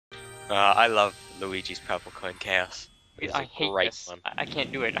I love Luigi's Purple Coin Chaos. It's I a hate great this. one. I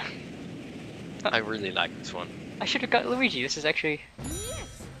can't do it. I really like this one. I should have got Luigi. This is actually...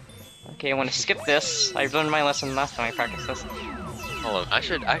 Okay, I want to skip this. I learned my lesson last time I practiced this. Hold on, I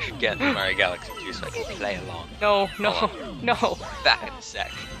should get Mario Galaxy 2 so I can play along. No, Hold no. Back in a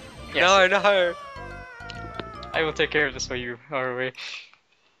sec. Yes. No. I will take care of this while you are away.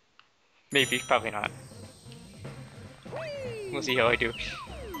 Maybe, probably not. We'll see how I do.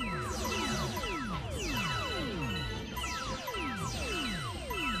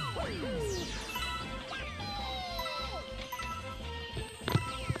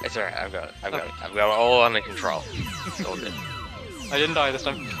 It's alright, I've got it all under control. It's all good. I didn't die this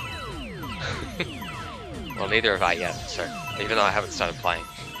time. Well, neither have I yet, so even though I haven't started playing.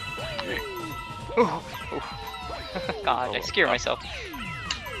 Ooh. God, I scare myself.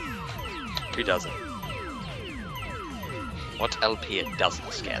 Who doesn't? What LP it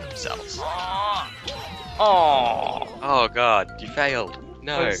doesn't scare themselves? Oh, Oh god, you failed.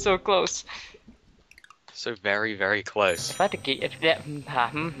 No. I was so close. So very, very close. If I had to get, if that,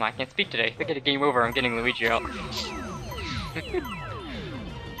 I can't speak today. If I get a game over, I'm getting Luigi out.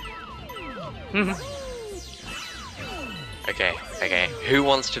 Okay. Who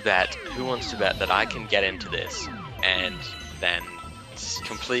wants to bet that I can get into this and then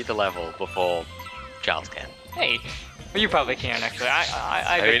complete the level before Charles can? Hey, well, you probably can actually.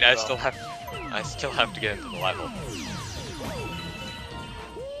 I mean, I will. still have to get into the level.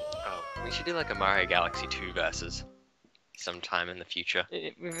 Oh, we should do like a Mario Galaxy 2 versus sometime in the future.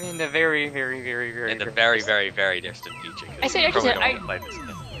 In the very, very, very, very. In the very, very, very distant future. I just probably said don't want to play this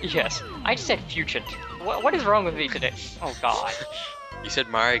again. Yes, I just said future. What is wrong with me today? Oh God. You said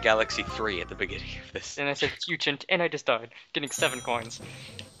Mario Galaxy 3 at the beginning of this. And I said future, and I just died, getting 7 coins.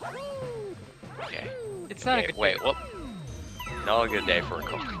 Okay. It's not a good. Wait, what? Not a good day for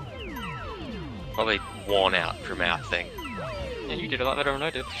recording. Probably worn out from our thing. Yeah, you did a lot better than I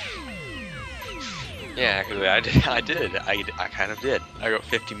did. Yeah, actually, I kind of did. I got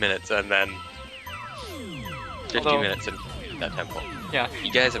 50 minutes and then 50 minutes in that temple. Yeah.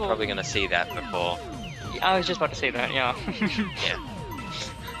 You guys are probably gonna see that before. I was just about to say that, yeah. Yeah.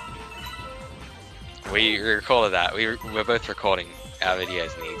 We recorded that. We're both recording our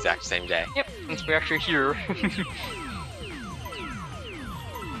videos in the exact same day. Yep, since we're actually here.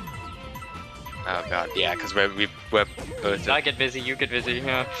 Oh god, yeah, because we're both. I get busy, you get busy,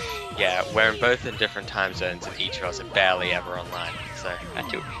 yeah. Yeah, we're both in different time zones, and each of us are barely ever online. So. That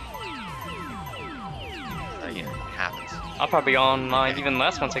too. So yeah, it happens. I'll probably be online even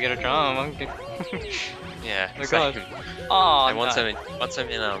less once I get a job. Yeah, Oh, exactly. Oh, And once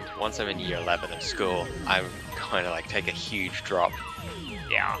I'm in year 11 of school, I'm going to like take a huge drop.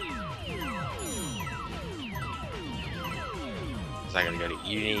 yeah. So I'm gonna go to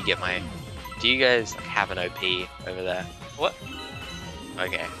uni, get my. Do you guys like, have an OP over there? What?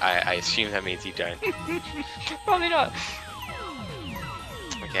 Okay, I assume that means you don't. Probably not.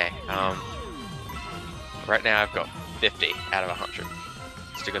 Okay, right now I've got 50 out of 100.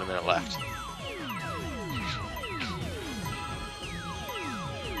 Still got a minute left.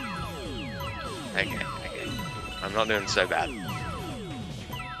 Okay. I'm not doing so bad.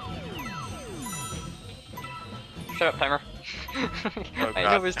 Shut up, timer. Oh, I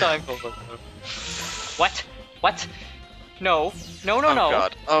know it's time. What? What? No. No. Oh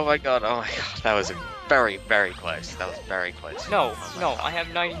god. Oh my god. That was very, very close. That was very close. No. Oh No. God. I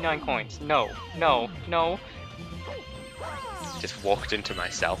have 99 coins. No. Just walked into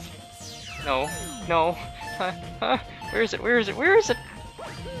myself. No. Where is it?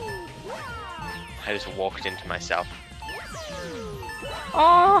 I just walked into myself.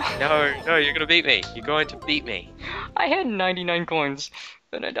 Oh! No, you're gonna beat me. You're going to beat me. I had 99 coins.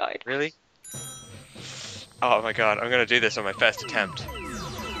 Then I died. Really? Oh my god, I'm gonna do this on my first attempt.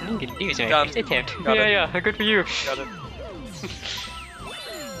 I didn't get these Done. first attempt. Got it. Yeah, good for you. Got it.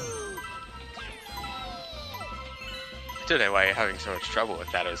 I don't know why you're having so much trouble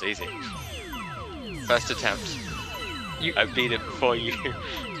with that. It was easy. First attempt. I beat it before you.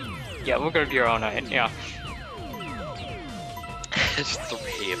 Yeah, we're gonna be here all night. Yeah. Just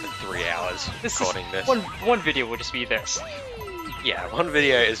here for 3 hours recording this. One video will just be this. Yeah, one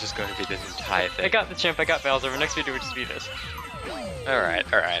video is just going to be this entire thing. I got the chimp, I got Bowser. The next video will just be this. Alright.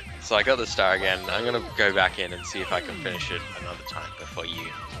 So I got the star again. I'm gonna go back in and see if I can finish it another time before you.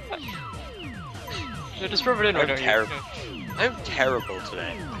 Yeah, just rub it in, I'm don't you? terrible. I'm terrible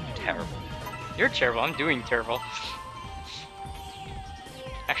today. I'm terrible. You're terrible. I'm doing terrible.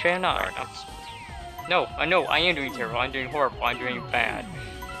 Actually, I'm not right now. No, I know. I am doing terrible. I'm doing horrible. I'm doing bad.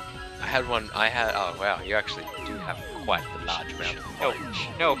 I had one. Oh wow, you actually do have quite the large amount of No, orange.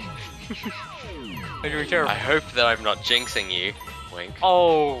 no. I'm doing terrible. I hope that I'm not jinxing you, Wink.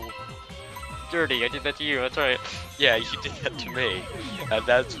 Oh, dirty! I did that to you. That's right. Yeah, you did that to me, and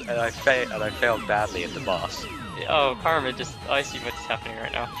I failed badly at the boss. Oh, Karma! I see what's happening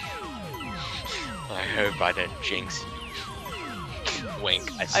right now. I hope I don't jinx you.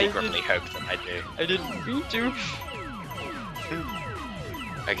 Wink. I secretly hope that I do. I didn't mean to.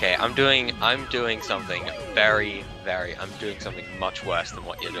 Okay, I'm doing something I'm doing something much worse than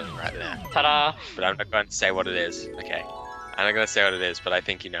what you're doing right now. Ta-da! But I'm not going to say what it is. Okay. I'm not going to say what it is, but I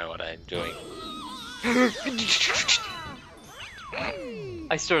think you know what I'm doing.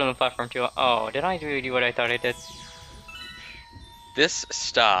 I stood on the platform too. Oh, did I really do what I thought I did? This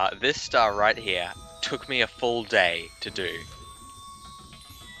star right here took me a full day to do.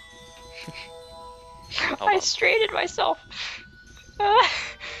 I straightened myself. I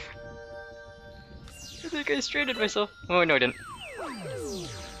think I straightened myself. Oh no, I didn't.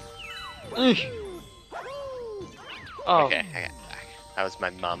 Oh. Okay. That was my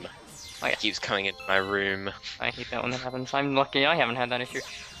mum. Oh, yeah. Keeps coming into my room. I hate that when that happens. I'm lucky I haven't had that issue.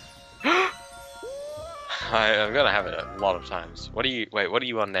 I'm gonna have it a lot of times. What are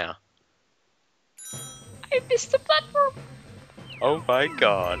you on now? I missed the platform. Oh my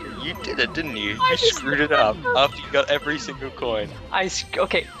god, you did it, didn't you? You screwed it up after you got every single coin.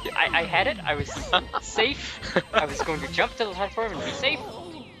 Okay, I had it, I was safe, I was going to jump to the platform and be safe.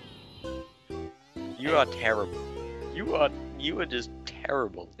 You are terrible. You are just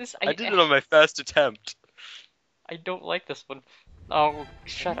terrible. I did it on my first attempt. I don't like this one. Oh,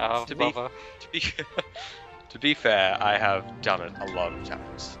 shut up, Bubba. To be fair, I have done it a lot of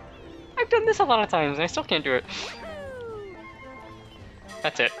times. I've done this a lot of times and I still can't do it.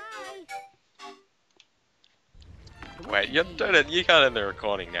 That's it. Wait, you're you can't end the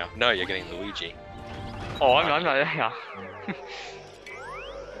recording now. No, you're getting Luigi. Oh, I'm not. Yeah.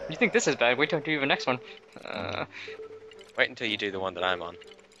 You think this is bad? Wait till I do the next one. Wait until you do the one that I'm on.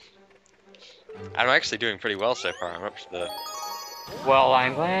 I'm actually doing pretty well so far. I'm up to the. Well,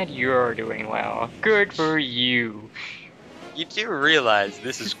 I'm glad you're doing well. Good for you. You do realize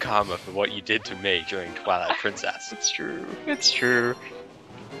this is karma for what you did to me during Twilight Princess. It's true. It's true.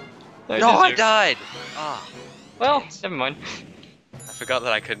 I died. Ah. Well, never mind. I forgot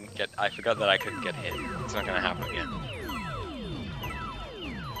that I couldn't get hit. It's not gonna happen again.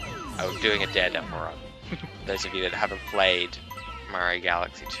 I was doing a Daredevil run. Those of you that haven't played Mario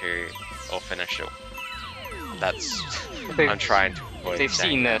Galaxy 2 or finished it, that's I'm trying to avoid. If they've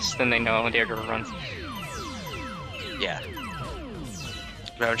seen this, then they know Daredevil runs. Yeah.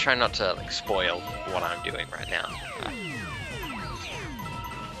 But I'm trying not to spoil what I'm doing right now.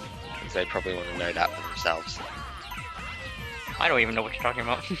 Because they probably want to know that for themselves. I don't even know what you're talking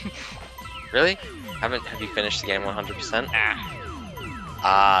about. Really? Have you finished the game 100%? Ah.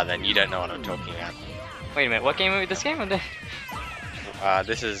 Ah, then you don't know what I'm talking about. Wait a minute, what game is this game?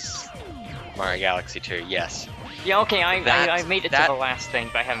 This is Mario Galaxy 2, yes. Yeah, okay, I've made it to the last thing,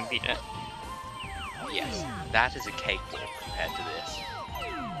 but I haven't beaten it. Yes, that is a cakewalk compared to this.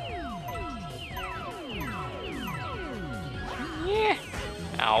 Yeah.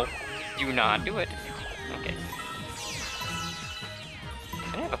 Ow. Do not do it. Okay.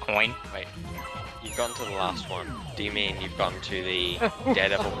 Can I have a coin? Wait, you've gone to the last one. Do you mean you've gone to the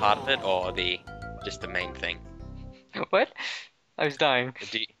Daredevil part of it, or just the main thing? What? I was dying.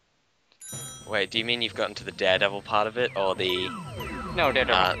 Wait, do you mean you've gotten to the Daredevil part of it, or the... No,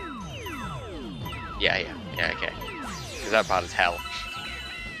 Daredevil. Yeah, okay. Because that part is hell.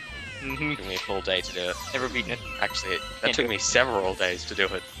 Mm-hmm. It took me a full day to do it. Never beaten it. Actually, that took me several days to do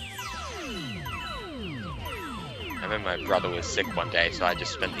it. I remember my brother was sick one day, so I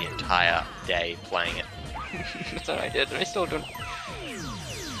just spent the entire day playing it. That's what I did, and I still don't.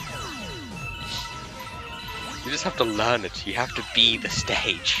 You just have to learn it. You have to be the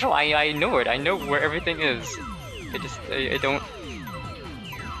stage. No, I know it. I know where everything is. I don't.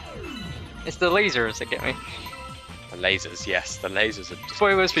 It's the lasers that get me. The lasers, yes. The lasers are just...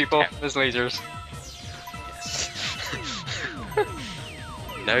 Spoilers, people. There's lasers. Yes.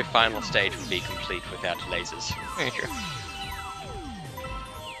 No final stage would be complete without lasers. Very true.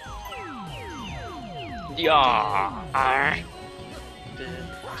 Yeah.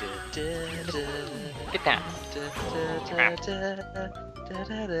 Get that.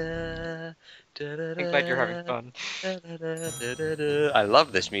 I'm glad you're having fun. I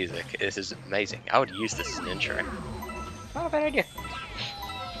love this music. This is amazing. I would use this as an intro. Not a bad idea.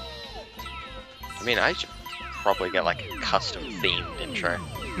 I mean, I should probably get like a custom themed intro.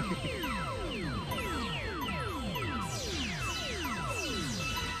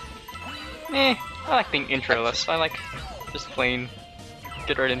 I like being introless. I like just plain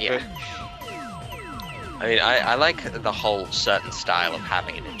get right into it. I mean, I like the whole certain style of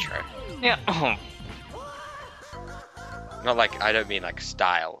having an intro. Yeah. Not like, I don't mean like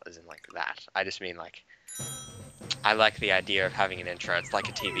style as in like that. I just mean like, I like the idea of having an intro. It's like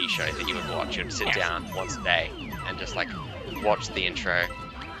a TV show that you would watch. You'd sit down once a day and just like watch the intro,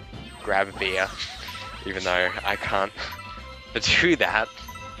 grab a beer, even though I can't do that.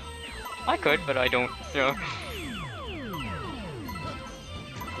 I could, but I don't, you know.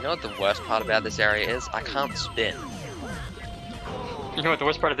 You know what the worst part about this area is? I can't spin. You know what the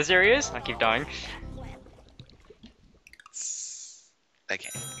worst part of this area is? I keep dying. Okay,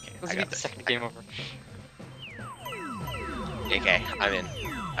 This I will be got the this. second game over. Okay, I'm in.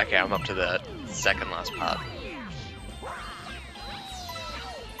 Okay, I'm up to the second last part.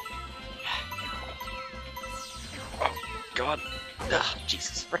 Oh, God. Ugh,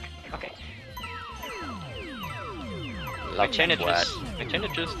 Jesus. Frick. Okay. Love My that chin word. itches. My chin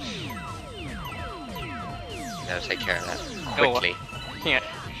itches. Gotta take care of that Oh, quickly. Can't.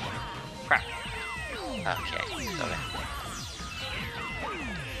 Crap. Okay, so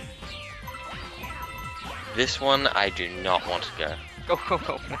this one I do not want to go.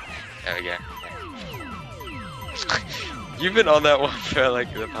 Go. There we go. You've been on that one for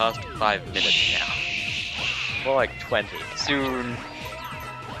like the past 5 minutes now. More like 20. Soon.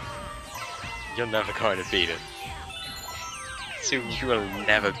 You're never going to beat it. Soon. You will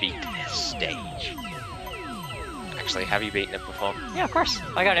never beat this stage. Actually, have you beaten it before? Yeah, of course.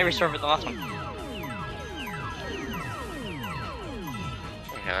 I got every sword but the last one.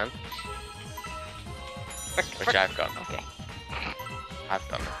 Okay then. Frick, Which frick. I've got. Okay.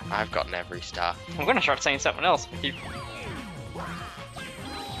 I've gotten every star. I'm gonna start saying something else.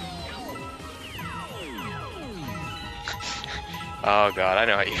 Oh god, I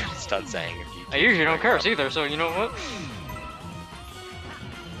know what you're gonna start saying if you I usually don't curse either, so you know what?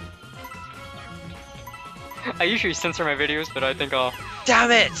 I usually censor my videos, but I think I'll...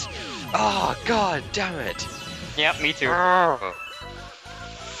 Damn it! Oh god, damn it! Yeah, me too. Oh.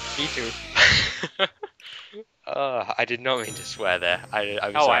 Me too. I did not mean to swear there. I'm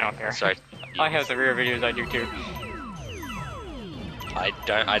Oh, sorry. I don't care. Sorry. I have the rear videos I do too.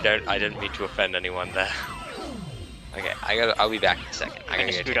 I didn't mean to offend anyone there. Okay, I'll be back in a second. I gotta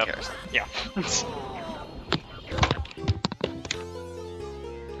just go boot take up. care of something. Yeah.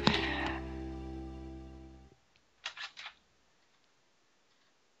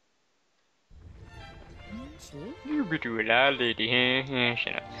 You be too loud, lady.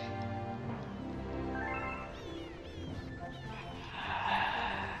 Shut up.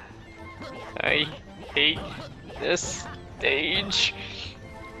 I hate this stage.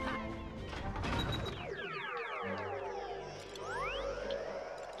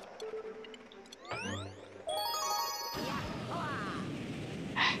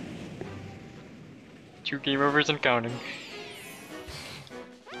 Two game overs and counting.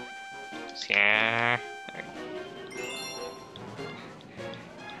 Yeah.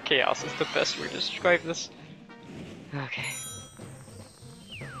 Chaos is the best way to describe this. Okay.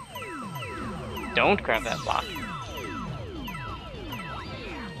 Don't grab that block.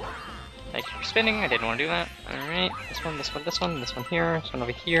 Thank you for spinning, I didn't want to do that. Alright, this one, this one, this one, this one here, this one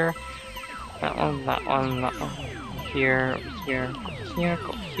over here. That one, that one, that one. Here, over here, go over here,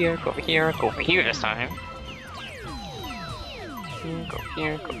 go over here, go over here, go over here this time. Go over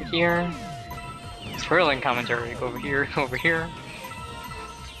here, go over here. Twirling commentary, go over here, go over here.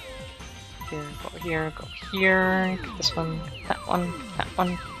 Here, go over here, go over here. Get this one, that one, that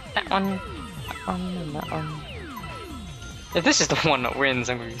one, that one. And that one. If this is the one that wins,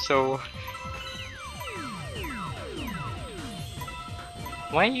 I'm gonna be so...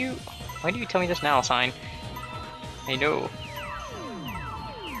 Why do you tell me this now, sign? I know.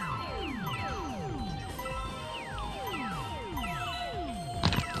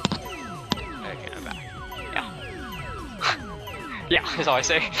 Okay, I'm back. Yeah. Yeah, that's all I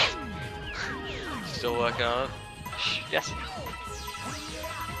say. Still working on it? Yes.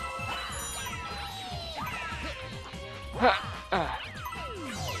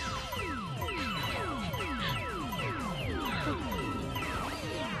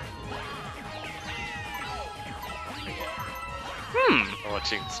 I'm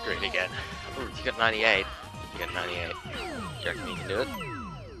watching the screen again. Ooh, you got 98. You got 98. Do you reckon you can do it?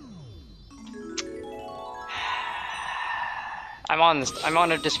 I'm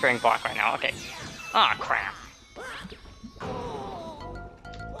on a disappearing block right now, okay. Ah, crap.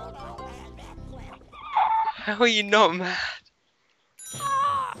 How are you not mad?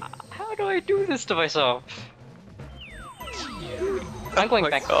 How do I do this to myself? I'm going my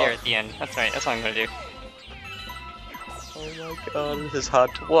back God. there at the end. That's right. That's what I'm gonna do. Oh my god, this is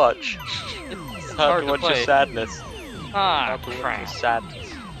hard to watch. It's hard to watch your play. sadness. Ah, Hard to watch your crap.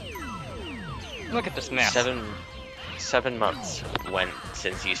 sadness. Look at this mess. 7 months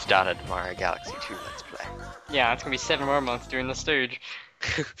since you started Mario Galaxy 2 Let's Play. Yeah, it's gonna be 7 more months during the stage.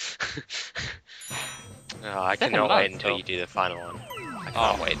 Oh, I 7 cannot months, wait until though. you do the final one. I Oh,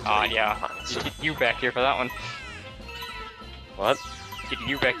 can't wait until you do yeah. the final one. Get you back here for that one. What? Get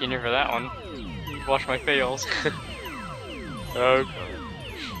you back in here for that one. Watch my fails. Oh god.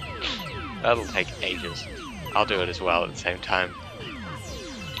 That'll take ages. I'll do it as well at the same time.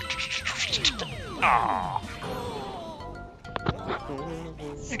 Aww.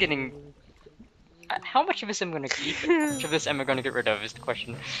 This is getting... how much of this am I gonna keep? How much of this am I gonna get rid of is the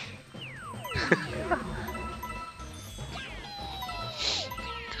question.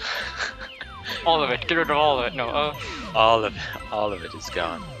 All of it. Get rid of all of it. No. All of it is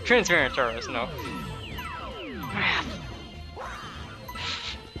gone. Transparent Taurus. No.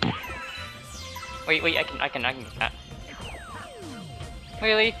 Wait. I can.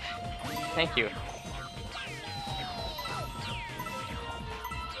 Really? Thank you.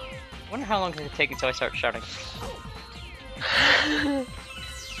 Wonder how long does it take until I start shouting? 'Cause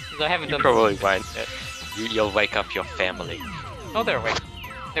I haven't You done probably this won't. yet. You'll wake up your family. Oh, they're awake.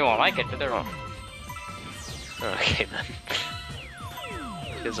 They won't like it, but they're. Okay then.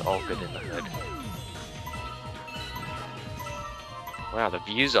 It's all good in the hood. Wow, the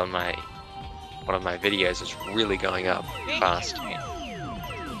views on one of my videos is really going up fast. I'm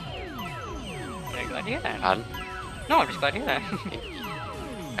glad to hear that. Pardon? No, I'm just glad to hear that.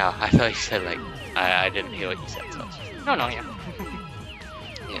 Oh, I thought you said like I didn't hear what you said. So No, yeah.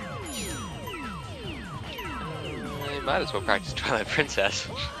 yeah. You might as well practice Twilight Princess.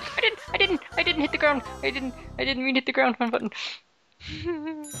 I didn't hit the ground. I didn't mean to hit the ground one button.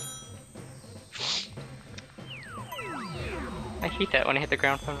 I hate that when I hit the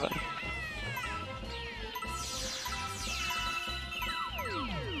ground one button.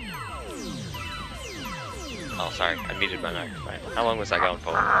 Oh, sorry, I muted my microphone. How long was I going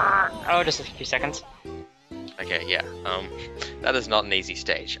for? Oh, just a few seconds. Okay, yeah. That is not an easy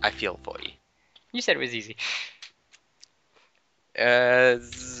stage. I feel for you. You said it was easy. I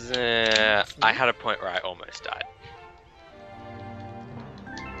had a point where I almost died.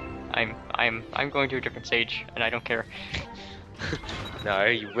 I'm going to a different stage, and I don't care. No,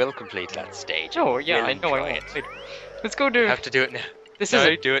 you will complete that stage. Oh yeah, Will I know I enjoy won't. it. Wait, let's go do. You have to do it now. This No,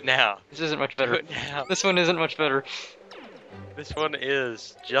 isn't. do it now. This isn't much Do better. it now. This one isn't much better. This one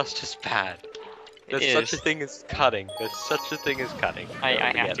is just as bad. There's It such is. a thing as cutting. There's such a thing as cutting. I Don't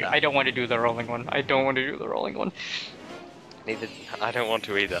have forget to. that. I don't want to do the rolling one. I don't want to do the rolling one. Neither. I don't want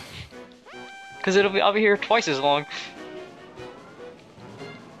to either. Cause I'll be here twice as long.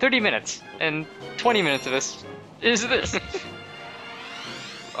 30 minutes, and 20 minutes of this is this.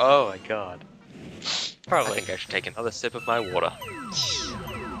 Oh my god. I Probably. think I should take another sip of my water.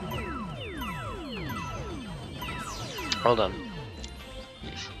 Hold on.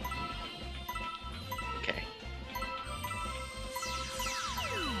 Okay.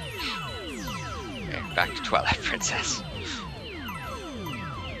 Okay, back to Twilight Princess.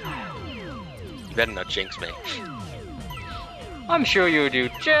 You better not jinx me. I'm sure you'll do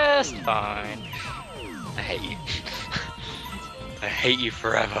just fine. I hate you. I hate you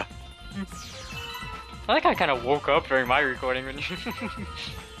forever. I think I kind of woke up during my recording. When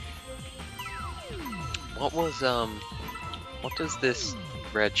What was what does this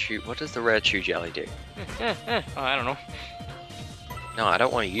red shoe? What does the red shoe jelly do? oh, I don't know. No, I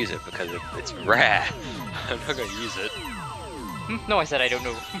don't want to use it because it's rare. I'm not gonna use it. No, I said I don't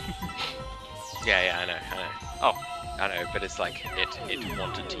know. Yeah, I know. Oh. I know, but it's like it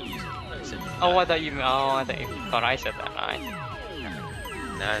wanted to use it. I said, Oh, I thought you thought I said that.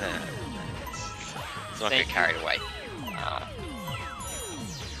 No. Let's not get carried away.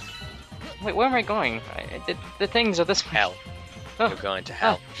 Wait, where am I going? The things are this way. Hell. Oh. You're going to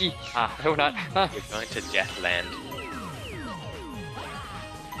hell. No, not. You're going to Deathland.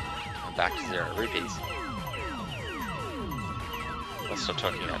 I'm back to 0 rupees. Let's stop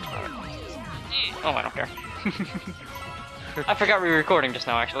talking about Twilight. Oh, I don't care. I forgot we were recording just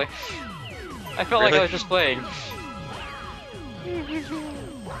now, actually. I felt like I Really? was just playing.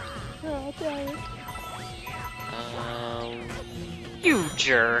 You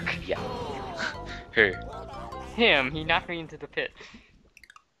jerk. Yeah. Who? Him, he knocked me into the pit.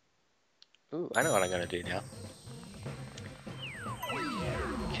 Ooh, I know what I'm gonna do now.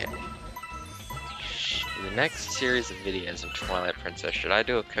 Okay. For the next series of videos of Twilight Princess, should I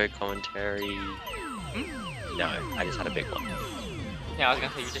do a co-commentary? No, I just had a big one. Yeah, I was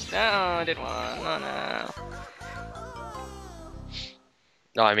gonna say you just. Oh, I did one. Oh no.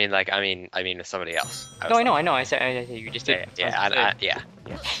 No, I mean with somebody else. No, I know. I said you just did.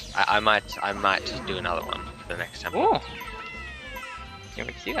 I might do another one for the next temple, Ooh. You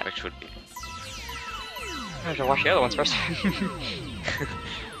want to see that? which would be. I should watch the other ones first.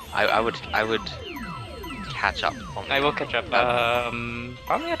 I would catch up on. I will catch up.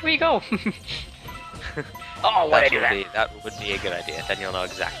 Probably after we go. Oh, what did I do that? That would be a good idea. Then you'll know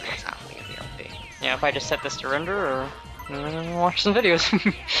exactly what's happening in the LP. Yeah, if I just set this to render or watch some videos.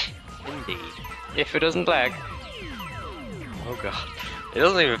 Indeed. If it doesn't lag. Oh god. It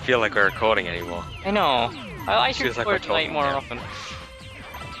doesn't even feel like we're recording anymore. I know. I should Feels like record we're tonight talking, more yeah. often.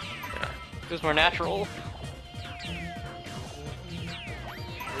 Yeah. Feels more natural.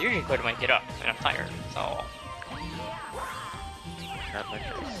 I usually put when I get up and I'm tired, so. Not my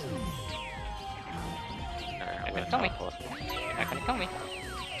face. You're gonna tell me. You're not gonna tell me.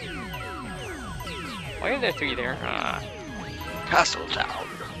 Why are there three there? Castle Town.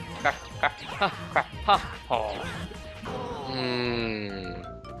 Oh.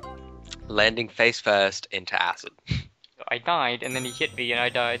 Landing face first into acid. I died and then he hit me and I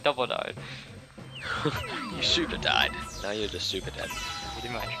died, double died. You super died. Now you're just super dead.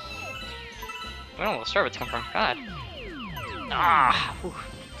 Pretty much. Where did all the starbucks come from? God. Ah! Whew.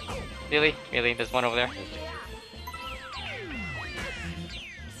 Really? Really? There's one over there.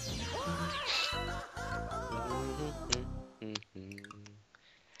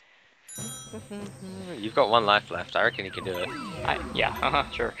 You've got one life left. I reckon you can do it.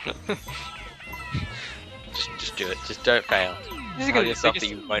 Yeah, sure. Just do it. Just don't fail. This is Tell gonna yourself be that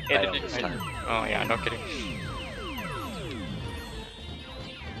you won't fail this time. Oh yeah, no kidding.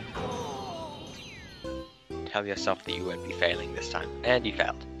 Tell yourself that you won't be failing this time. And you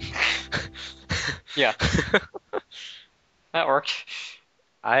failed. Yeah. That worked.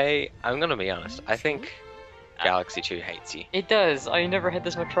 I'm gonna be honest. I think Galaxy 2 hates you. It does. I never had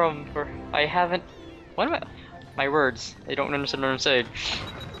this much problem before. I haven't. What am I? My words. I don't understand what I'm saying.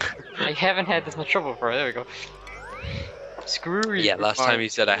 I haven't had this much trouble before. There we go. Screw you. Yeah, last time you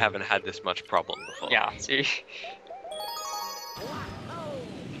said I haven't had this much problem before. Yeah. See.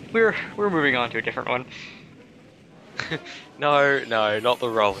 We're moving on to a different one. No, not the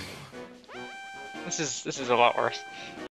rolling. This is a lot worse.